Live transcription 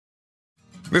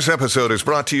This episode is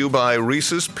brought to you by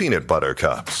Reese's Peanut Butter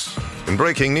Cups. In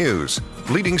breaking news,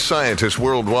 leading scientists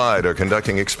worldwide are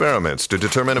conducting experiments to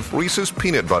determine if Reese's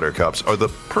Peanut Butter Cups are the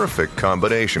perfect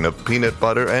combination of peanut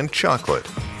butter and chocolate.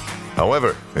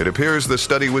 However, it appears the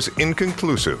study was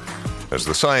inconclusive, as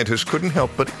the scientists couldn't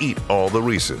help but eat all the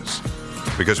Reese's.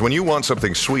 Because when you want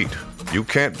something sweet, you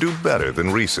can't do better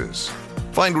than Reese's.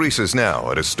 Find Reese's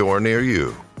now at a store near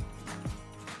you.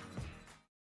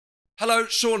 Hello,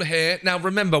 Sean here. Now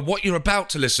remember, what you're about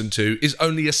to listen to is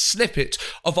only a snippet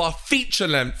of our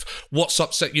feature-length What's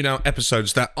Upset You Now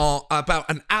episodes that are about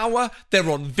an hour. They're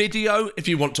on video. If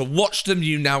you want to watch them,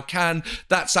 you now can.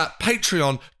 That's at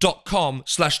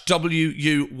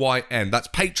patreon.com/WUYN. That's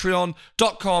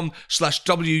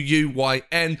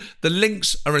patreon.com/WUYN. The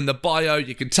links are in the bio.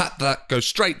 You can tap that, go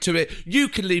straight to it. You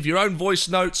can leave your own voice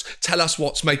notes, tell us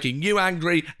what's making you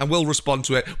angry, and we'll respond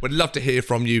to it. We'd love to hear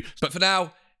from you. But for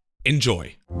now,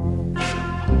 enjoy.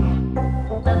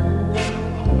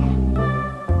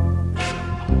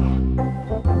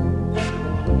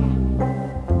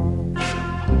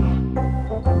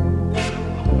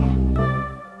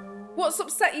 What's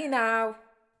upset you now?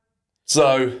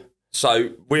 So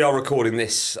we are recording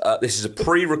this. This is a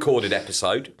pre-recorded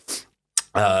episode.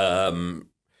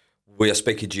 We are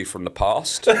speaking to you from the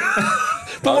past.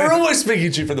 But we're always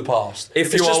speaking to you from the past.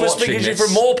 If you are we're watching speaking to you this,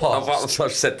 from more past.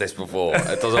 I've said this before.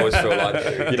 It does always feel like,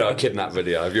 a kidnap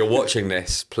video. If you're watching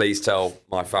this, please tell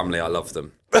my family I love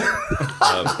them. And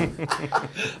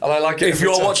I like it. If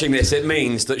you're watching this, it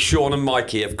means that Sean and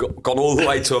Mikey have gone all the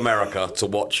way to America to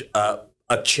watch a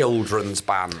children's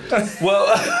band. Well,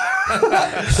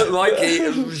 Mikey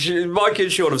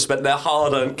and Sean have spent their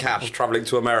hard-earned cash travelling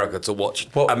to America to watch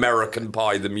American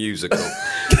Pie the musical.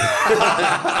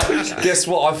 guess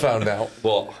what I found out?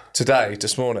 What?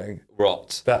 This morning.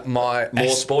 What? That my... More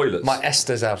spoilers? My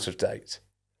Esther's out of date.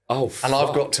 Oh, fuck. And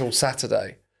I've got till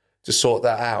Saturday to sort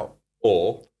that out.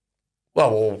 Or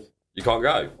you can't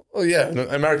go. Well, yeah,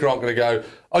 America aren't going to go,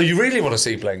 oh, you really want to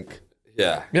see Blink?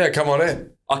 Yeah. Yeah, come on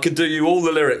in. I could do you all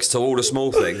the lyrics to All the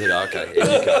Small Thing. Okay, here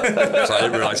you go. So I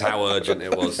didn't realise how urgent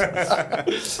it was. I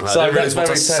didn't realise what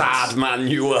a sad man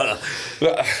you were.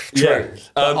 True.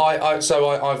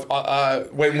 Yeah.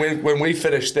 When we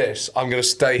finish this, I'm going to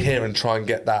stay here and try and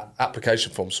get that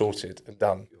application form sorted and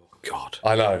done. Oh, God.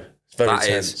 I know. It's very that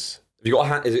tense. Have you got a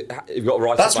hand? Have you got a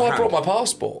right? That's why I brought my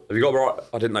passport. Have you got a right?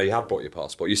 I didn't know you had brought your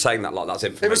passport. You're saying that like that's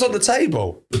information. It was on the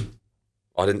table.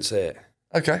 I didn't see it.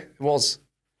 Okay, it was.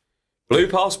 Blue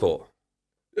passport.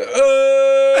 God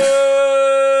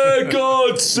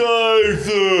save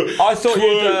the... I thought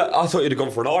you'd have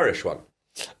gone for an Irish one.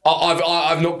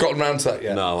 I've not gotten round to that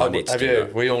yet. No, I need to have do you?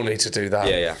 that. We all need to do that.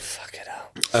 Yeah. Fuck it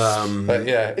out. But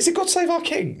yeah, is it God Save Our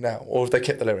King now, or have they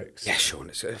kept the lyrics? Yeah, Sean.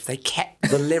 If they kept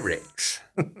the lyrics,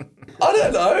 I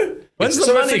don't know. When's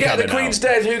the money coming the Queen's out?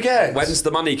 dead? Who cares? when's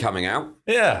the money coming out?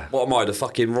 Yeah. What am I, the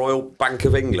fucking Royal Bank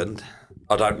of England?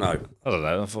 I don't know. I don't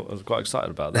know. I was quite excited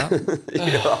about that.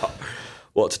 Yeah.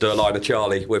 What, to do a line of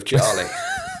Charlie with Charlie?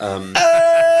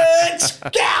 Let's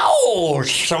go,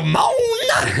 Simone.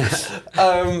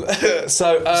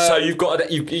 So you've got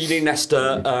you need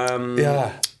Nesta.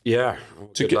 Yeah.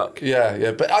 Good luck.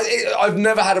 Yeah. But I've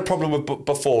never had a problem with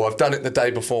before. I've done it the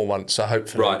day before once, so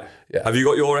hopefully. Right. Yeah. Have you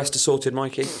got your Esther sorted,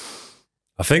 Mikey?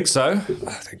 I think so.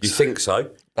 You think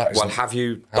so? Well, have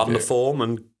you done the form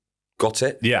and got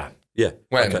it? Yeah. Yeah.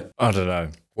 When? Okay. I don't know.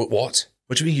 What?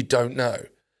 What do you mean you don't know?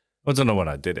 I don't know when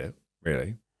I did it,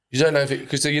 really. You don't know if it...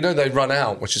 Because you know they run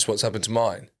out, which is what's happened to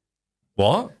mine.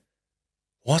 What?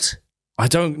 What? I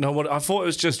don't know what... I thought it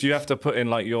was just you have to put in,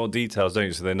 like, your details, don't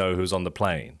you, so they know who's on the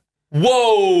plane.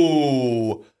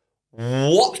 Whoa!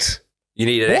 What? You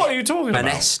need What are you talking about? An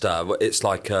Esther. It's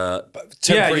like a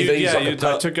temporary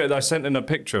visa. I sent in a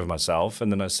picture of myself,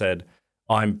 and then I said,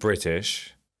 I'm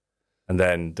British, and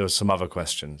then there was some other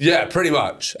questions. Yeah, pretty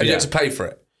much. And you had to pay for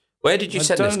it. Where did you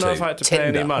send this to? I don't know if I had to pay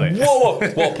any money.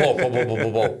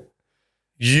 Whoa.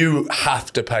 You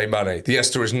have to pay money. The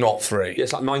Esther is not free. Yeah,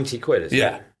 it's like 90 quid, isn't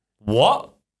it? What?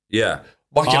 Yeah.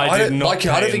 Mikey, I don't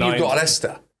think 90. you've got an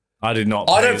Esther. I did not.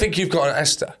 I don't think you've got an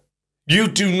Esther. You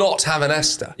do not have an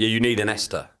Esther. Yeah, you need an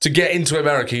Esther. To get into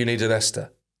America, you need an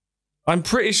Esther. I'm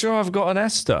pretty sure I've got an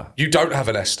Esther. You don't have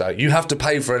an Esther. You have to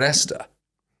pay for an Esther.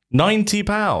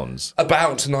 £90?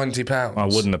 About £90. I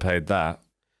wouldn't have paid that.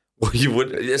 Well, you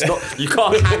would. It's not. You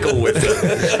can't haggle with it.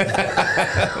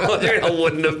 What do you mean I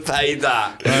wouldn't have paid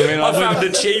that? I found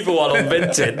a cheaper one on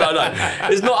Vinted. No,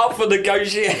 it's not up for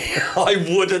negotiation. I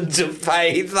wouldn't have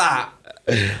paid that.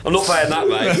 I'm not paying that,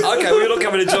 mate. Okay, well, you're not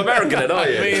coming into America then, are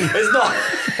you?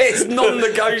 It's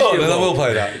non-negotiable. Oh, then I will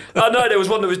pay that. I know there was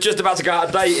one that was just about to go out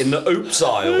of date in the oops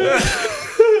aisle.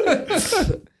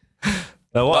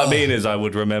 Now, what I mean is I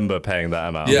would remember paying that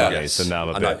amount of money, so now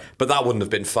I'm a bit... But that wouldn't have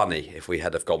been funny if we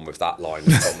had have gone with that line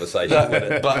of conversation, would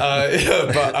it?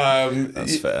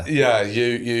 That's fair. Yeah,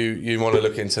 you want to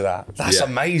look into that. That's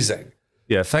amazing.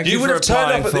 Yeah, thank You you would for have turned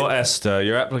applying up at for ESTA.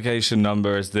 Your application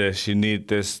number is this. You need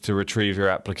this to retrieve your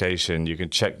application. You can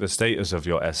check the status of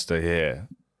your ESTA here.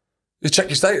 You check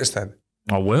your status then.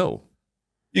 I will.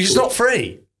 It's not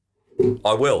free.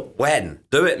 I will. When?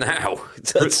 Do it now.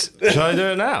 Should I do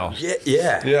it now?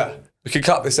 Yeah. Yeah. We could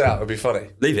cut this out. It'd be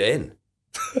funny. Leave it in.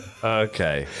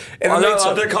 Okay. I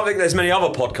can't think there's many other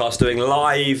podcasts doing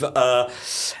live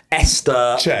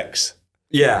ESTA Checks.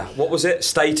 Yeah. What was it?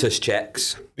 Status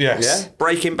checks. Yes. Yeah.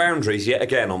 Breaking boundaries yet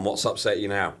again on What's Upset You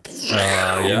Now.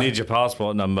 You need your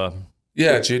passport number.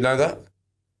 Yeah, do you know that?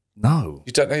 No.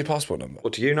 You don't know your passport number?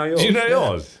 What, do you know yours? Do you know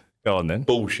yours? Go on then.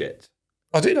 Bullshit.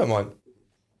 I do know mine.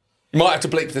 You might have to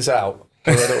bleep this out,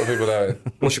 because I don't want people knowing.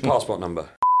 What's your passport number?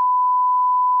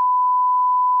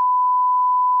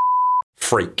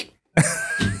 Freak.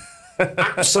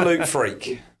 Absolute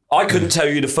freak. I couldn't tell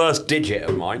you the first digit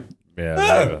of mine. Yeah.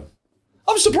 No. never.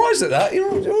 I'm surprised at that. You're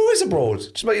always abroad.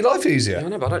 Just make your life easier. I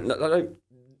know,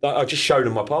 but I just showed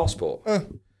them my passport.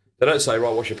 They don't say,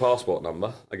 right, what's your passport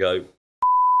number? I go,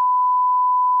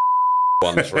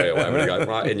 13 or whatever. They go,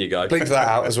 right, in you go. Bleep that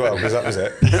out as well, because that was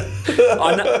it.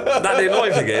 The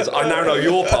annoying thing is, I now know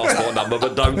your passport number,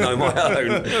 but don't know my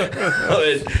own.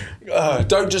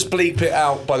 Don't just bleep it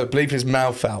out by the bleep his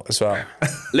mouth out as well.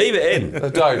 Leave it in. I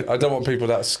don't want people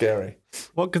that scary.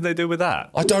 What could they do with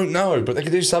that? I don't know, but they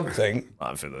could do something. I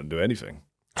don't think they'll do anything.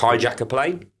 Hijack a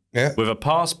plane? Yeah. With a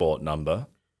passport number,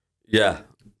 Yeah.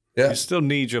 you still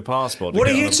need your passport. What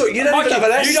are you talking? You don't even have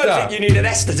an ESTA. You don't think you need an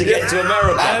ESTA to get to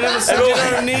America? I never said you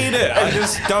don't need it. I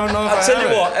just don't know if I'll tell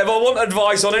you what, if I want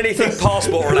advice on anything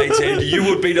passport related, you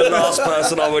would be the last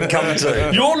person I would come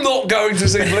to. You're not going to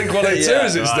see Blink-182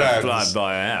 as it stands.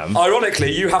 I am.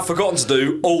 Ironically, you have forgotten to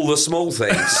do all the small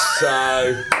things.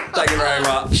 So, thank you very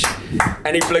much.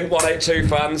 Any Blink-182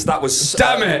 fans, that was...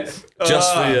 Damn it.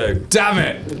 Just for you. Damn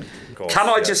it. Can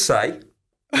I just say...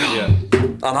 Yeah.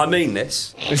 And I mean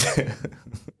this.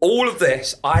 All of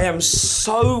this, I am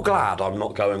so glad I'm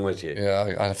not going with you.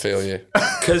 Yeah, I feel you.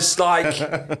 Because,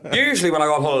 usually when I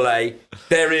go on holiday,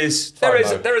 there is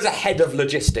a head of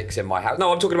logistics in my house.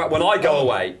 No, I'm talking about when I go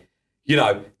away.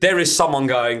 There is someone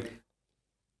going,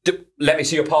 let me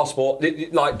see your passport.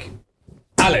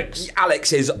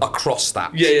 Alex is across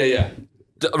that. Yeah.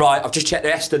 Right, I've just checked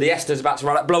the ESTA. The ESTA's about to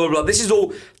run out. Blah blah blah. This is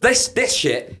all. This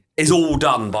shit is all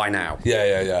done by now.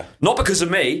 Yeah. Not because of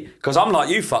me, because I'm like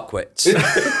you fuckwits.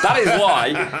 That is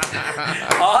why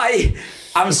I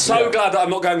am so glad that I'm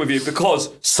not going with you,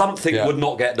 because something would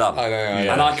not get done. I know.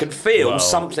 And I can feel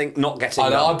something not getting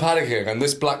done. I'm panicking, and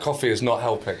this black coffee is not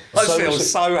helping. I feel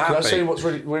so happy. Can I tell you what's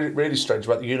really strange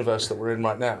about the universe that we're in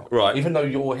right now? Right. Even though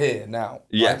you're here now.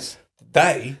 Yes. Right,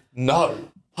 they know.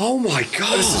 Oh my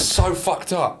God. This is so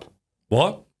fucked up.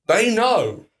 What? They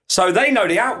know. So they know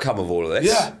the outcome of all of this.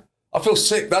 Yeah. I feel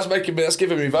sick. That's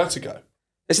giving me vertigo.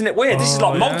 Isn't it weird? This is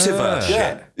like multiverse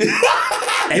Yeah.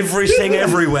 Everything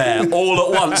everywhere all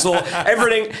at once, or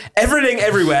everything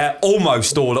everywhere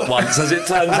almost all at once, as it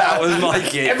turns out with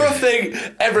Mikey. Everything,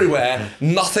 everywhere,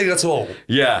 nothing at all.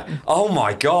 Yeah. Oh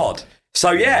my God.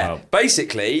 So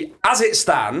basically, as it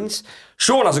stands,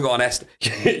 Sean hasn't got an ESTA.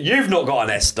 You've not got an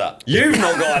ESTA. You've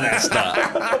not got an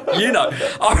ESTA.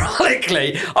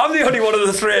 Ironically, I'm the only one of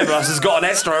the three of us who's got an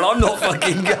ESTA, and I'm not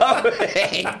fucking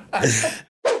going.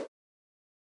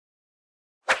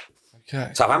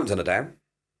 Okay. Southampton are down.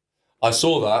 I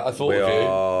saw that. I thought We of you.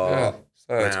 are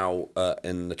Yeah. now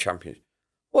in the Championship.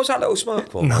 What's that little smirk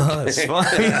for? No, it's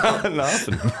fine.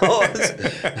 Nothing.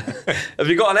 Have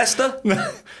you got an ESTA?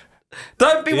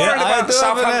 Don't be worried I about do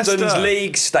have an Southampton's ESTA.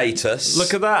 league status.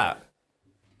 Look at that.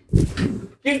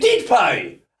 You did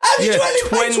pay. How did you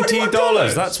only pay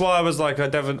 $20. That's why I was like, I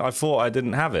thought I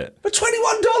didn't have it. For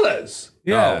 $21?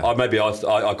 Yeah. Oh, maybe I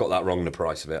got that wrong, the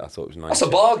price of it. I thought it was nice. That's a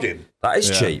bargain That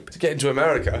is cheap. to get into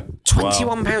America.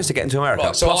 £21 to get into America,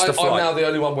 Right, so plus the I'm flight. now the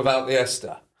only one without the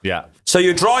ESTA. Yeah. So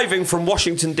you're driving from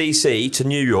Washington, D.C. to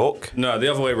New York. No, the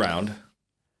other way round.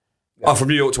 Oh, from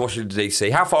New York to Washington, D.C.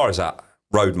 How far is that?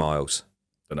 Road miles?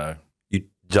 Don't know. You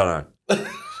don't know.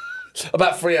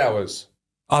 About 3 hours.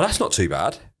 Oh, that's not too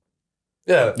bad.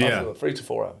 Yeah. 3 to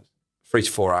 4 hours. 3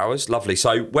 to 4 hours. Lovely.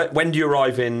 So when do you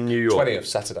arrive in New York? 20th,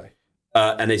 Saturday.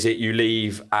 And is it you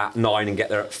leave at 9 and get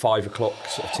there at 5 o'clock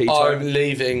sort of tea time? I'm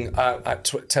leaving at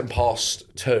 10 past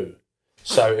 2.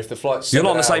 So if the flight's You're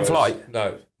not on the 7 same hours- flight?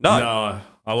 No. No. No,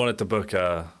 I wanted to book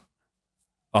a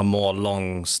a more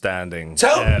long-standing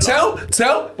Tell.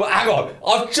 airline. Well, hang on.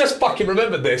 I've just fucking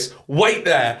remembered this. Wait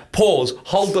there. Pause.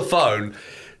 Hold the phone.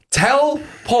 Tell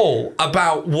Paul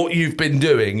about what you've been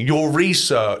doing, your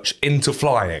research into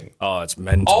flying. Oh, it's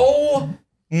mental. Oh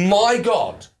my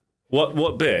God.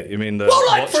 What bit? You mean the Well,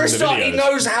 like, for watching a the start, he videos?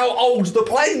 knows how old the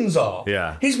planes are.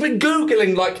 Yeah. He's been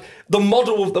Googling, like, the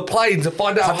model of the plane to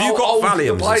find out Have how you got old the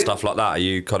Valiums plane... and stuff like that? Are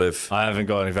you kind of... I haven't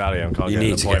got any Valium. Can't You get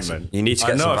need an to get appointment. some- you need to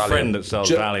get I know some a Valium. friend that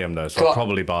sells Valium though, so Could I'll I-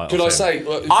 probably buy it. Could off I him.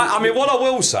 say... I mean, what I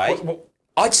will say, What-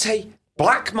 I'd say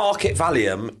black market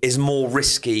Valium is more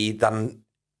risky than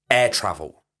air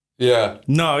travel. Yeah.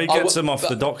 No, he gets w- them off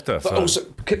the doctor. But for- also,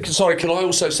 sorry, can I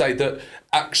also say that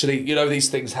actually, you know, these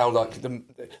things, how like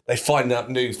they find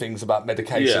out new things about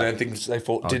medication Yeah. and things they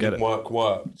thought get didn't it.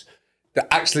 worked. That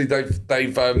actually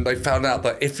they've found out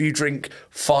that if you drink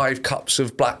 5 cups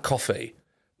of black coffee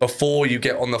before you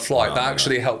get on the flight, that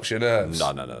actually helps your nerves.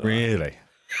 No. Really?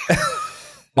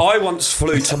 I once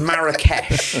flew to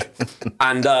Marrakesh,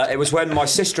 and it was when my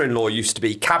sister-in-law used to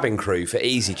be cabin crew for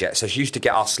EasyJet, so she used to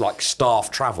get us like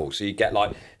staff travel. So you get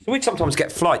like, so we'd sometimes get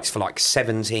flights for like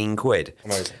 17 quid,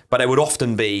 Amazing. but they would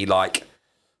often be like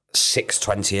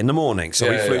 6:20 in the morning. So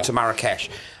we Yeah, flew yeah. to Marrakesh,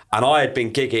 and I had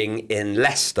been gigging in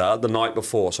Leicester the night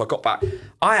before. So I got back,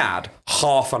 I had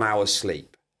half an hour's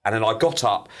sleep, and then I got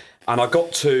up and I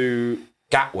got to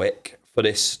Gatwick for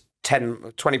this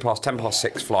 10 past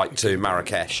 6 flight to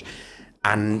Marrakesh,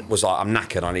 and was like, I'm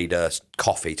knackered, I need a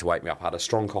coffee to wake me up. I had a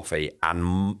strong coffee,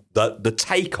 and the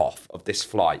takeoff of this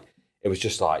flight, it was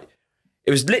just like,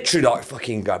 it was literally like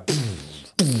fucking go,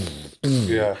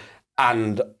 Yeah.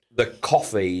 and the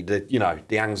coffee, the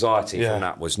anxiety Yeah. from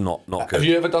that was not Have good.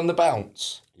 you ever done the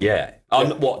bounce? Yeah.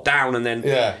 What, down and then?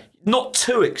 Yeah. Not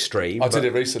too extreme. I did but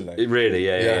it recently. Really,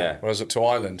 yeah. When I was to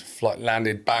Ireland, flight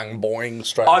landed, bang, boing,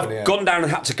 straight up in the air. I've gone down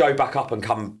and had to go back up and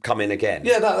come in again.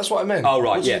 Yeah, that's what I meant. Oh,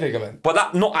 right, What do yeah. you think I meant? But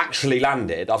that not actually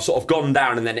landed. I've sort of gone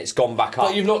down and then it's gone back up.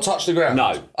 But you've not touched the ground?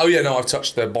 No. Oh, yeah, no, I've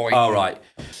touched the boing. Oh, right.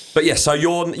 But yeah, so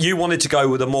you wanted to go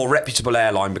with a more reputable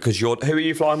airline because who are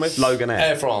you flying with? Logan Air.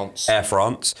 Air France. Air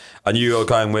France. And you are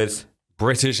going with...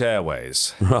 British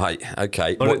Airways. Right,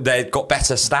 okay. They've got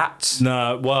better stats?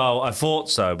 No, well, I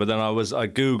thought so, but then I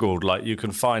Googled, like, you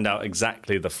can find out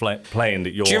exactly the plane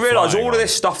that you're Do you realise flying all of on.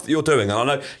 this stuff that you're doing?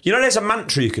 And I know, there's a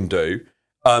mantra you can do.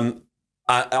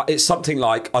 It's something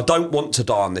like, I don't want to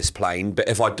die on this plane, but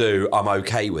if I do, I'm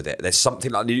okay with it. There's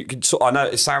something like, you can. I know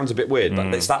it sounds a bit weird,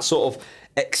 but it's that sort of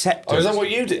acceptance. Oh, is that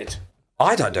what you did?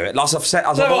 I don't do it. Like I've said,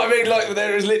 No, I mean, like,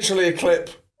 there is literally a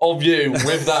clip of you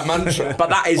with that mantra. But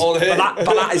that is, on here. but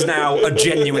that is now a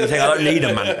genuine thing. I don't need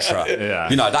a mantra. Yeah.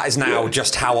 That is now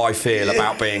just how I feel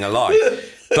about being alive.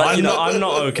 But I'm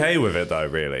not okay with it though,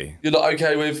 really. You're not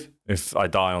okay with... If I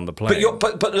die on the plane.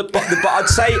 But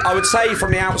I would say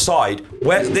from the outside,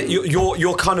 where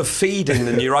you're kind of feeding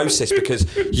the neurosis because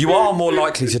you are more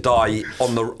likely to die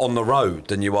on the road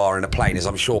than you are in a plane, as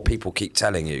I'm sure people keep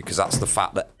telling you, because that's the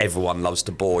fact that everyone loves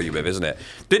to bore you with, isn't it?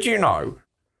 Did you know?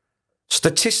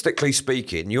 Statistically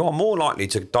speaking, you are more likely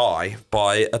to die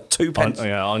by a 2 pence.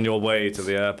 on your way to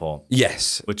the airport.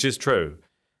 Yes. Which is true.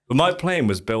 But my plane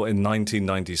was built in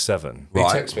 1997. He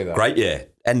texted me that. Great year.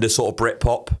 End of sort of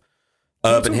Britpop.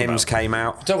 Urban Hymns came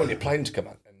out. I don't want your plane to come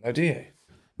out then, though, do you?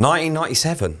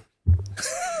 1997.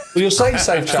 Well, you're saying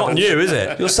safe travel. Not new, is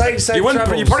it? You're saying safe You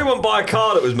travel. probably wouldn't buy a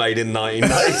car that was made in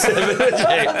 1997, would you?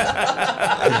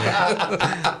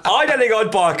 I don't think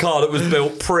I'd buy a car that was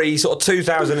built pre sort of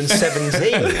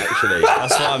 2017, actually.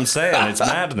 That's what I'm saying. It's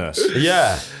madness.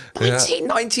 Yeah.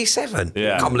 1997.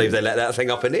 Yeah. Can't believe they let that thing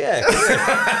up in the air.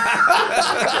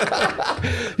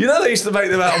 You know they used to make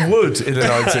them out of wood in the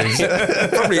 90s.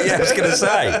 Probably, yeah, I was going to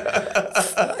say.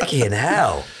 Fucking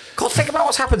hell. God, think about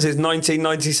what's happened since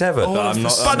 1997. I'm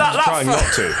trying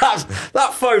not to.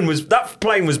 That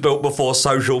plane was built before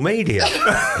social media.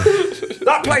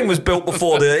 That plane was built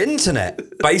before the internet,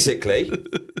 basically.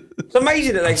 It's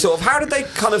amazing that they sort of, how did they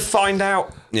kind of find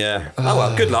out? Yeah. Oh,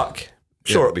 well, good luck.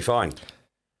 Sure, it'll be fine.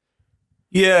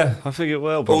 Yeah, I think it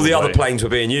will. All Probably. the other planes were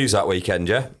being used that weekend,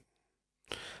 yeah?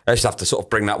 I just have to sort of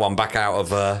bring that one back out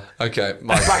of... Okay,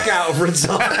 back out of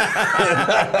retirement.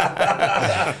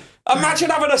 Imagine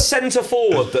having a centre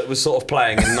forward that was sort of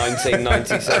playing in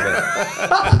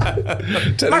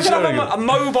 1997. Imagine having a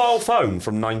mobile phone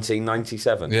from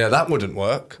 1997. Yeah, that wouldn't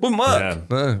work. Wouldn't work. Yeah.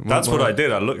 No, That's what I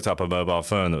did. I looked up a mobile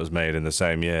phone that was made in the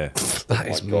same year. That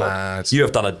is mad. You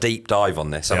have done a deep dive on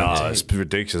this, haven't Yeah, you? it's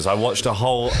ridiculous. I watched a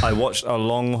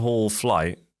long haul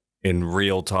flight in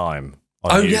real time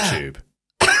on YouTube.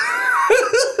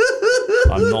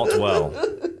 I'm not well.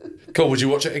 Cool. Would you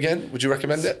watch it again? Would you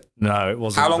recommend it? No, it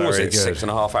wasn't. How long was very it? good.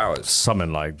 6.5 hours.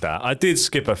 Something like that. I did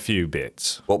skip a few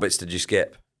bits. What bits did you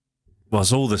skip? Well,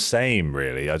 it's all the same,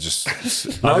 really. I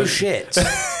just No shit.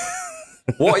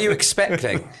 What are you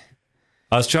expecting?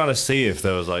 I was trying to see if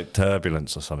there was like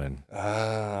turbulence or something.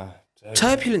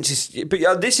 Turbulence is,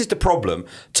 but this is the problem.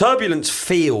 Turbulence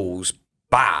feels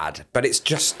bad, but it's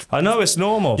just. I know it's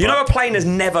normal. You but know, a plane has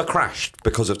never crashed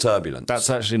because of turbulence. that's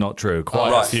actually not true.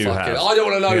 Quite right, a few Fuck it. have. I don't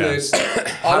want to know Yeah. this.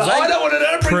 I don't want to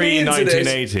know. Bring me into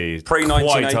this. Pre-1980. Pre Quite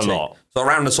 1980. a lot. So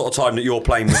around the sort of time that your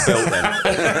plane was built then.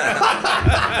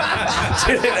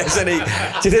 do you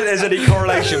think there's any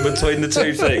correlation between the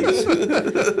two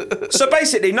things? So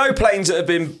basically, no planes that have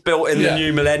been built in the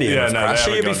new millennium have no, they crashed.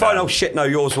 So haven't you'd be gone fine. down. Oh shit, no,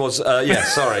 yours was.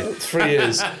 Sorry. 3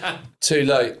 years. Too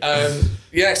late.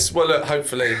 Yes. Well, look.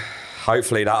 Hopefully.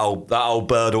 Hopefully that old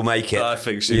bird will make it. I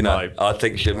think she might. I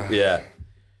think she. Yeah.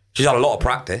 She's had a lot of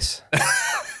practice.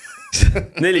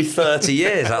 Nearly 30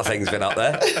 years that thing's been up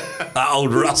there. That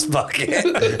old rust bucket.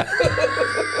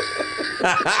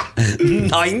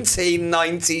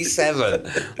 1997.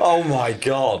 Oh my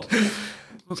God.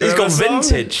 It's gone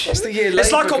vintage. That's the year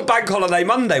It's later. like on Bank Holiday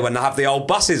Monday when they have the old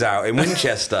buses out in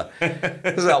Winchester.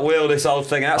 Does that wheel this old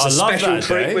thing out? It's a I love special that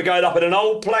treat. day. We're going up in an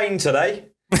old plane today.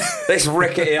 This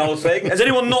rickety old thing. Has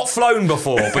anyone not flown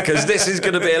before? Because this is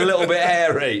going to be a little bit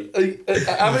hairy.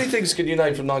 How many things can you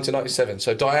name from 1997?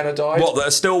 So Diana died. What, that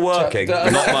are still working? Not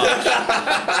much.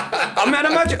 I mean,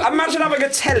 imagine having a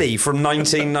telly from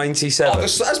 1997. Oh,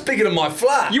 that's bigger than my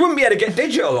flat. You wouldn't be able to get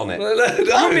digital on it. You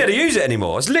wouldn't be able to use it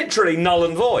anymore. It's literally null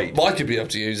and void. Mike could be able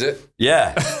to use it.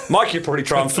 Yeah. Mike could probably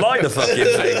try and fly the fucking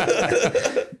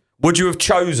thing. Would you have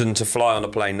chosen to fly on a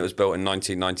plane that was built in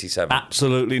 1997?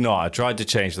 Absolutely not. I tried to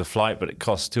change the flight, but it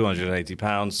costs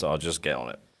 £280, so I'll just get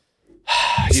on it.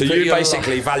 So put you your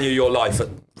basically value your life at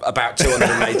about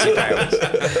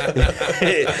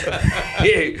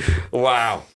 £280.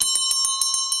 Wow.